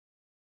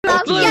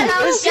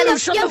It's you!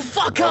 Shut the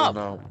fuck up!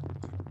 No,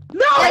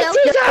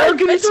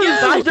 It's you!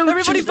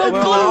 Everybody vote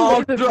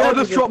blue! I'll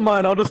just drop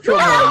mine. Vote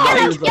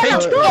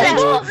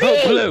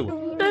blue!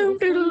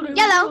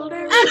 Yellow.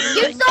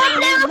 You saw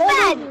blue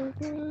offend.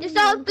 You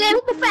saw blue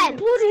offend.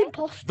 Bloody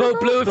imposter. Vote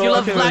blue if you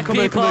love black come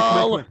here,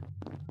 people!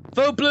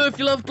 Vote blue if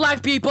you love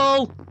black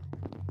people!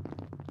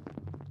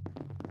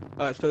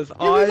 Alright, so it's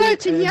Are we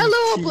voting yellow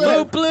or blue?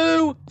 Vote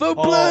blue! Vote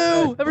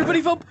blue! okay.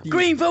 Everybody vote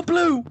green, vote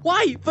blue!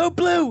 White, vote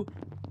blue!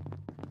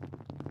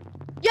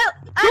 Yo,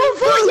 I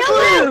vote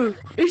yellow.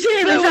 Is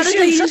it? Blue is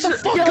you! Shut the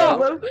fuck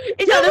up!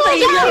 Is that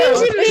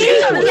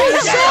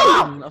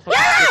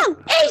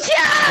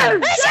Yellow.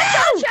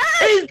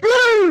 It's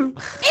blue!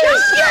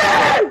 It's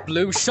you.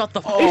 Blue, shut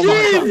the fuck Oh up! my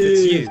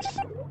It's God. you!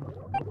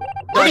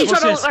 Why are you What's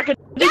trying to this? look like a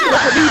nigga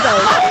like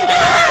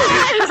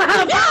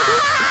a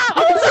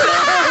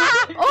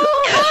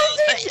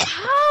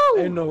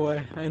Ain't no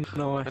way. Ain't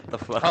no way. what the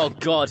fuck? Oh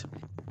god.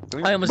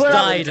 I almost Well,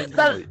 died.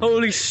 that- Holy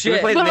Can we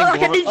shit. play the Look like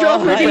game a ninja Oh,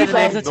 off my a God.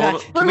 defense. Attack.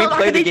 Can we Look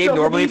play like the a game ninja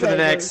normally off for a the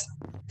defense. next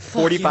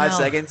Fucking 45 hell.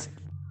 seconds?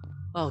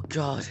 Oh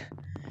god.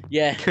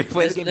 Yeah. Can we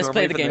play the game Let's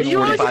play the normally game for You the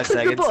want me to 45 click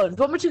the seconds? button? Do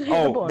you want me to hit the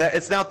Oh, button?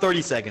 it's now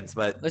 30 seconds,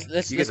 but Let's you get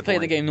let's the play the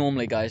point. game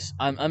normally, guys.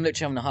 I'm literally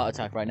having a heart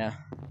attack right now.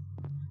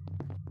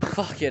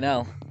 Fucking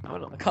hell. I I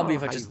can't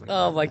believe I just.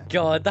 Oh my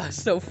god,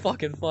 that's so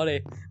fucking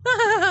funny.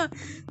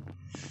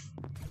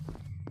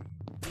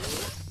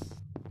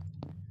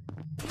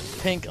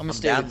 Pink, I'm gonna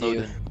stay with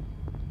you.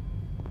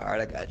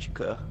 Alright, I got you,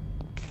 cuh.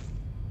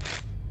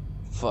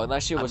 Fuck,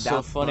 that shit I'm was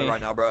down so funny. right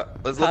now, bro.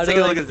 Let's How take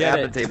did a I look at this get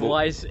admin it table.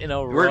 twice in a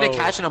row? We're gonna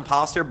catch an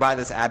imposter by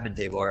this admin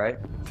table, alright?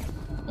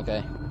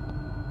 Okay.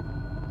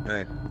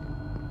 Alright.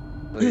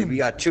 We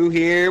got 2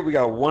 here, we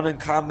got 1 in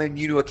common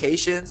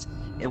communications,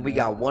 and we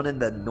got 1 in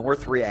the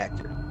north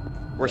reactor.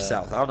 Or Yeah.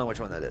 south, I don't know which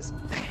one that is.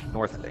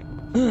 North, I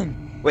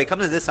think. Wait, come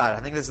to this side,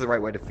 I think this is the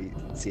right way to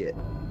see it.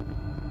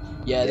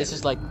 Yeah, this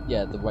is like,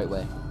 yeah, the right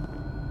way.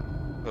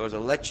 There's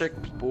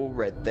electric people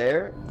right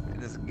there, and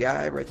this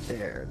guy right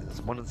there.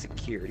 There's 1 in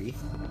security.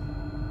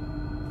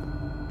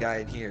 Guy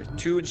in here.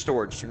 2 in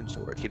storage,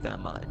 keep that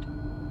in mind.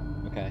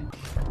 Okay.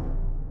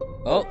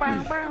 Oh,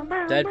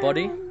 dead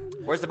body.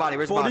 Where's the body?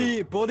 Where's the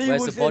body? Body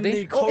Where's was the body?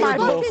 in the Oh my corridor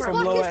god, it's from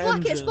black, lower it's black,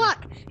 engine. it's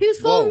black. He was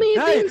following me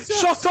and Hey, being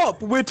sus. shut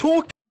up! We're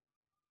talking.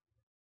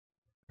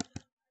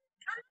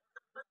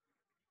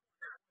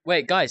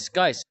 Wait, guys.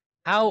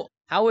 How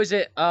is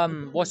it?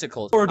 What's it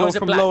called? How Corridor is it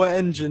from black? lower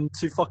engine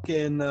to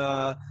fucking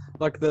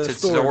like the To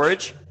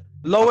storage. storage?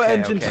 Lower Okay,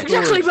 engine okay. to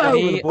storage. Exactly, bro. That's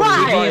where Me, the body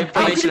Why? is. More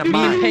information of me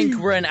and mine. Pink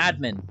were an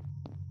admin.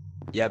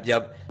 Yep.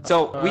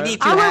 So we Alright.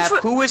 need to I went have for-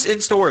 who is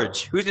in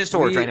storage? Who's in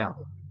storage We- right now?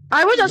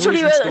 I was actually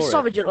Who's in at the storage?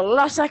 storage at the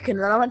last second,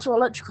 and I went to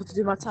electrical to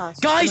do my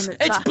task. Guys, And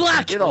then it's back.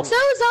 black. Get off. So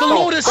is The I.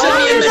 Lord has Oh, sent me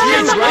a no, message.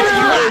 no, no, no,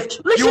 no. It's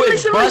black. Listen, You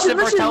listen, busted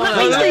listen, for telling let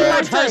us me that. say The my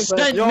Lord has thing,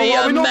 bro. sent Yo, me why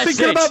are a we not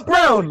thinking message. about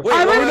brown? Wait, I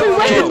wait, went wait, through wait,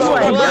 weapons wait, way.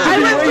 wait, wait,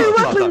 I went wait, through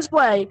wait, weapons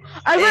way.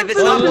 I If went it's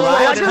through not weapons black,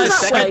 way. I it's go the that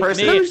second way.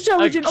 person. No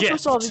intelligent A officer gift.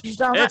 soldiers is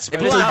down It's that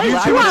If it's black. not You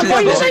black, twat, it's what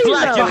are you yellow. saying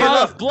Black. now? You How-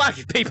 love black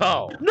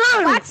people.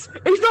 No, it's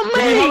not Do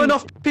we have me.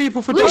 enough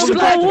people for Listen,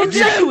 double bro, the one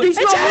second, it's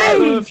not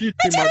me. If you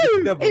two might be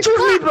together. It's Trust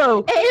me, black.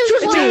 bro. It is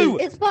Trust black.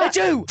 me. It's black. It's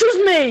you. Trust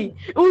me.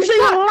 We'll say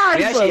black. a lie,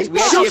 We bro. actually You'll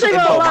have say info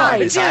a on lie.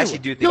 this. I actually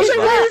do think You'll it's say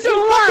black. it's a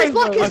lie, It's black,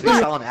 bro. it's I've been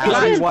black. selling Black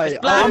ads. and white. It's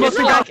black. I'm It's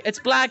not black. It's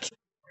black.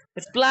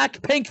 It's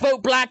black. Pink,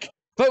 vote black.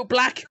 Vote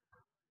black.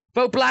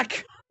 Vote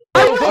black.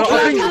 I Vote went black.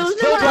 through Vote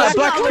black.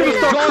 Black's gonna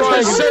start God crying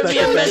has in a sent me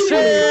a second.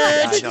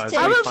 message.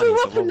 I went through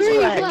weapons Really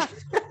way. black.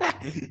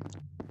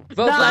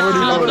 Vote black if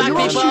you love black you're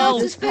people.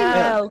 stupid as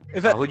hell.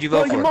 If it, Who'd you Bro,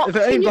 vote you're for? not. if it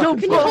ain't You're black,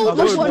 Can you it's hold black.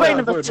 this Vote way? black, of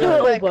a vote turtle,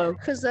 black. bro.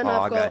 Because then Oh, I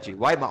I've got. got you.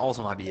 White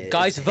also might be it.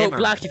 Guys, It's vote him or-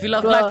 black if you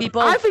love Bro, black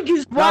people. I think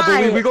he's Nah, but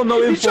white. we got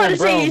no He's info trying on to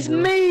say brown, it's bro.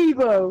 me,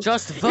 bro.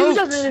 Just He was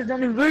vote. in the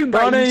room, bro.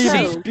 Brown ain't you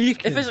even tell.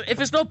 speaking. If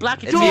it's not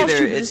black, it's It's You're you. either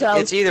stupid it's, as hell.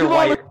 it's either Come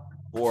on. white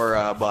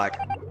or black.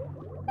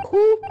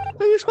 Cool.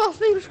 Fingers crossed,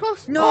 fingers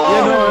crossed. No.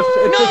 Yeah, no, if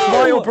it's No!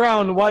 white or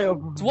brown, white or...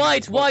 It's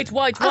white, white,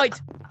 white, white.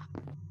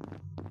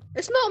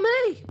 It's not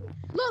me.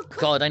 Look.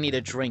 God, I need a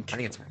drink. I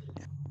think it's.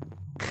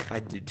 I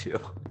do too.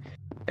 Bro,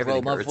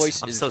 Everything my hurts.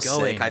 voice I'm is so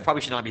going. sick. I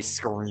probably should not be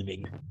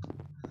screaming.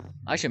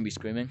 I shouldn't be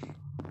screaming.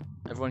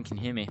 Everyone can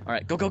hear me.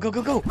 Alright, go, go, go,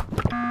 go, go!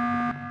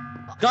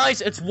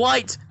 Guys, it's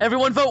white!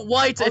 Everyone vote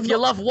white if you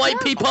love white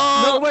people!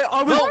 No, wait,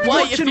 I was Vote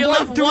white if watching you White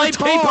love do a white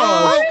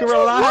task. people!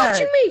 Relax.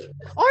 Watching me.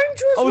 Orange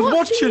was I was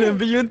watching you. him,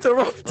 but you Let's do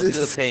interrupted.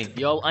 the pink.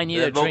 Yo, I need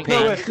Yeah, a vote drink, pink.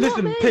 No, man. wait,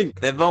 listen, me. pink.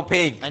 Then vote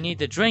pink. I need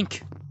the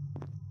drink.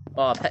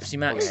 Oh, Pepsi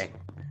Max. Okay.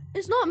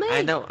 It's not me.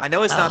 I know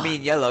it's not me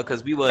and yellow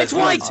because we was. It's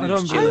white! I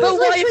don't chilling. Vote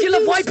white if you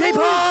love white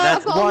people!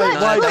 I've got a White,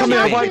 red white, flag. come here,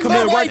 I've white, got come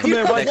here, a Vote white, white if come you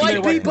here, love white, come white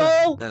here, white.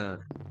 people! No.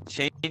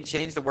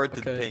 Change the word to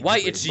Okay. pink.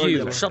 White, it's Vote you.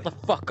 yellow. Shut the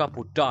fuck up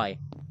or die.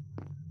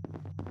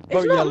 It's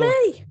Vote not yellow.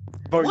 me.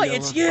 Vote White, yellow.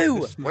 it's you!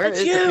 Fuck this Where It's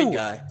is you! the pink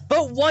guy?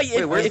 Vote white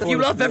Wait, where's if the you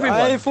love I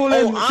everyone. ain't falling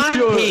Oh, I'm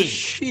your pink.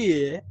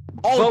 shit.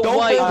 Oh, Vote don't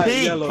white. vote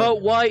pink. Yellow.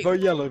 Vote white. Vote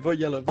yellow, vote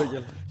yellow, vote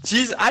yellow.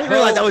 Jeez, I didn't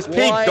realize that was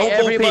pink. White, Don't vote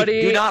everybody.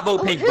 pink. Do not vote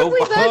Oh, pink. who Vote we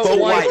voting? Vote vote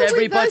white, Who white. we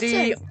everybody.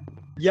 voting?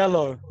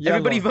 Yellow, yellow.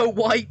 Everybody vote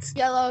white.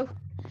 Yellow.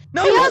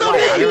 No, The it's other not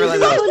white. I me! didn't realize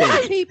that was Vote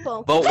pink.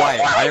 people. Vote white.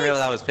 I didn't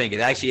realize that was pink. It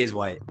actually is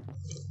white.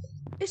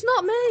 It's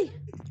not me.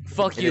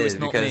 Fuck It you, is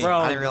it's not because me.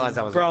 Brown. I didn't realize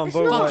that was. Brown, It's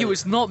vote not- Fuck you,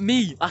 it's not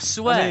me. I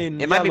swear. I mean,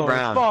 It might be yellow.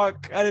 brown.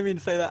 Fuck, I didn't mean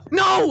to say that.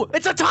 No,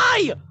 it's a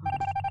tie.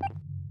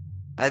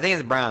 I think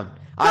it's brown.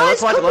 Alright,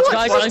 let's watch. come Let's on,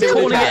 Guys, watch I'm the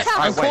calling blue it. cast. I'm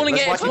Alright, wait, calling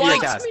let's it. watch It's the blue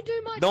white. cast. Let me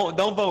do my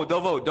Don't vote.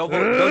 Don't vote. Don't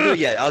do it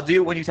yet. I'll do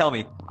it when you tell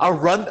me. I'll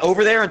run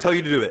over there and tell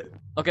you to do it.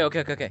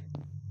 Okay.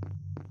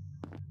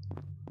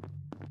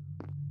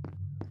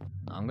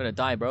 I'm gonna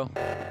die, bro.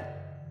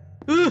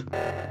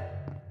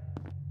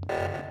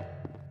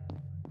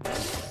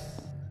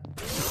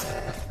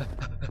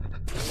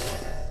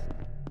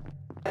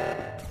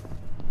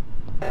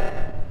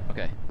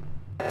 Okay.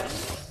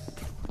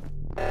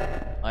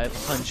 I have a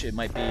hunch it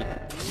might be.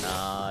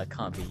 Nah, it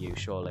can't be you,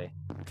 surely.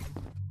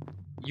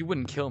 You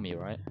wouldn't kill me,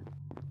 right?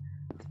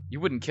 You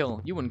wouldn't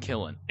kill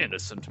an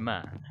innocent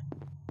man.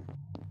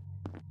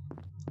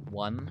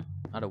 1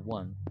 out of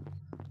 1.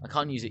 I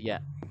can't use it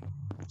yet,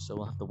 so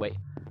we'll have to wait.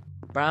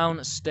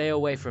 Brown, stay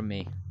away from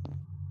me.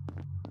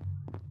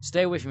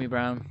 Stay away from me,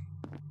 Brown.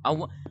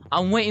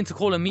 I'm waiting to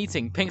call a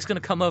meeting. Pink's gonna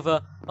come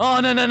over. Oh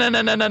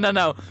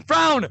no!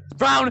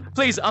 Brown,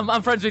 please.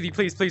 I'm friends with you.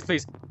 Please.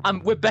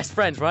 We're best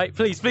friends, right?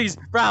 Please,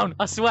 Brown.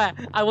 I swear,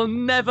 I will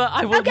never.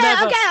 Okay.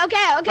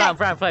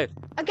 Brown, play.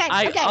 Okay.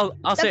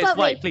 I'll say Then it's vote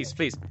white. me.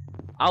 Please.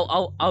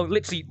 I'll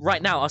literally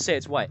right now. I'll say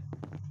it's white.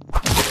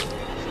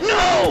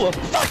 No!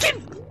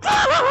 Fucking!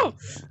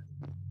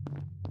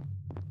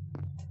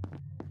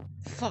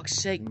 Fuck's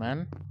sake,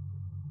 man.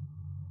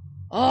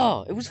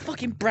 Oh, it was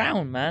fucking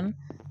brown, man.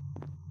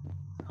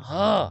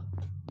 Oh.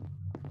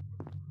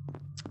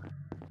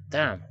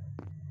 Damn.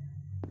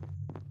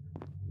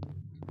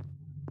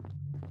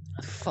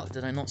 How the fuck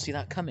did I not see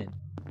that coming?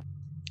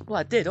 Well,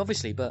 I did,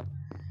 obviously, but...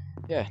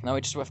 Yeah, now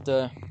we just have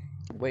to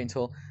wait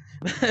until...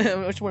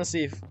 I just want to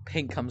see if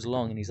Pink comes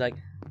along and he's like,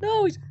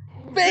 no, he's...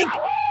 Pink!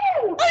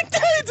 I'm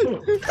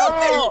dead!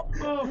 Help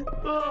me!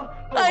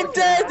 I'm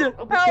dead!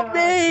 Help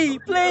me!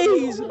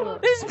 Please!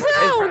 It's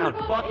brown!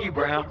 Fuck you,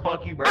 Brown.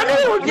 Fuck you, I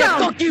know you're Yeah,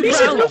 brown. fuck you, This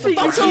is Brown! nothing.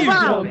 Fuck It's all you!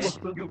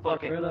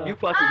 brown. You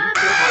fucking.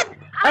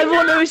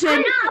 Everyone knows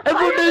him.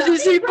 Everyone knows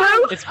it's you, bro.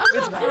 It's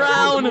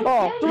brown!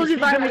 Oh, someone's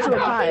invited me to a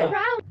party.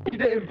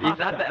 He's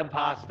not the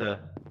imposter.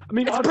 I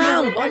mean, It's I don't know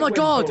brown! where Oh my White went,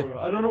 God! bro.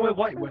 I don't know where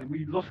White went.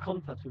 We lost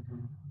contact with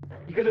him.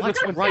 He could have White's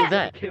just right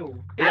there. Kill.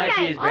 It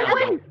actually is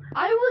Brown.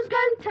 I was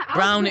going to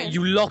Brown, admin.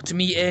 you locked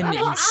me in, I've you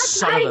got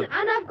son admin, of a...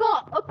 and I've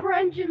got upper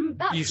engine.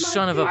 That's You my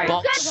son of a team.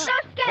 box.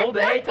 Hold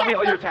it. Tell me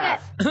all your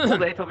tasks.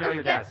 Hold it. Tell me all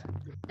your tasks.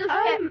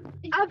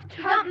 I've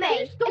got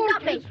me.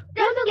 Got me.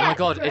 Oh my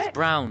god, it's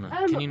brown.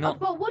 Can you I've not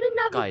got one in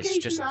Guys,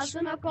 navigation just labs,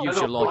 and I've got use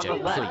No, your no, on logic, the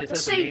left, please? it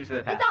says the See, names of the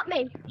is tasks. that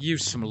me?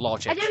 use some I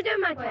logic? do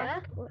my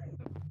task.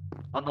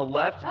 On the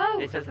left, Oh,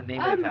 it says the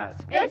name of the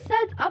task. It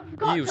says I've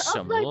got Use to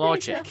some upload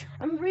logic. data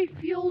and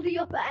refuel the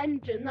upper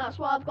engine. That's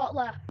what I've got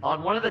left.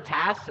 On one of the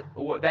tasks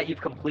that you've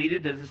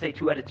completed, does it say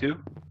 2 out of 2?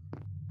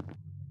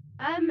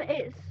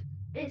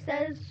 It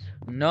says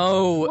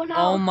No! 1 out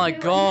Oh of my 2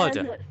 and god!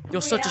 then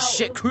You're 3 such a out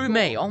shit of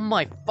crewmate! 4. Oh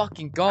my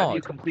fucking Have god!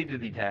 you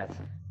completed the task?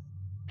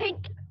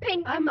 Pink.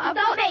 I've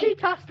got 2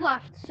 tasks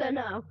left, so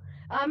no.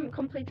 I haven't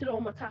completed all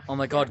my tasks. Oh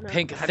my god, yet, no.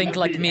 Pink, Have think you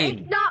like completed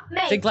me! It's not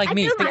me. Think like I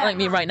me! do Think my like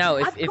me task. right now!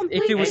 I've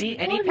If it was...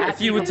 Any one task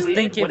If you were to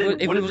completed, think it what was...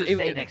 does- If what it does was... it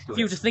say If next to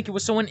you were it? to think it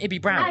was someone, it'd be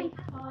brown.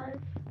 5,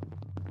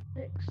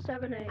 6,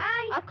 7, 8.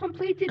 I've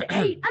completed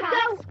 8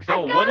 tasks.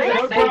 So what does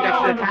it say next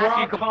to the We're task you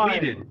out of time.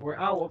 completed? We're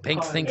out of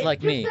Pink, time. think It like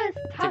just me. says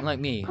Think task like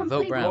me. Vote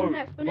complete brown. with an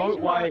explanation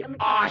Vote white. mark and a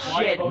Ah, question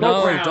shit! mark.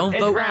 No, Brown. don't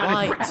It's vote brown.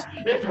 white.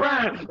 It's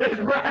brown. It's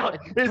brown.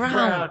 It's Brown.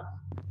 brown.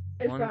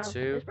 It's 1, brown. 2.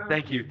 It's brown.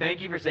 Thank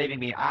you for saving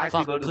me. I actually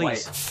Fuck, voted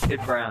please. white.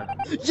 It's brown.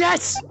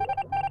 Yes!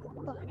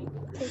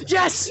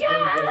 Yes! Yes!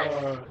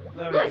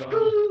 There we Let's go.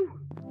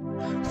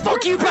 go!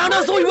 Fuck you, Brown!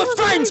 I thought we were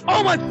friends!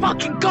 Oh my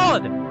fucking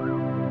god!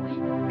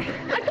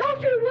 I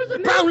told you it wasn't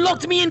me! Brown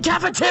locked me in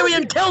cafeteria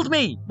and killed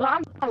me! But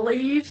I'm gonna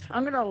leave.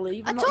 I'm gonna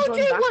leave. I I'm not told going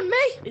you it back wasn't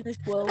me! in this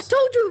I world.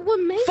 told you it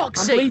wasn't me! Fuck's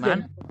I'm sake, leaving.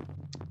 man.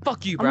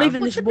 Fuck you, I'm Brown.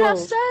 leaving What's this the world.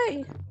 best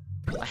say?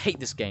 I hate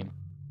this game.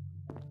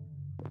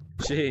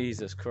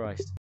 Jesus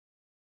Christ.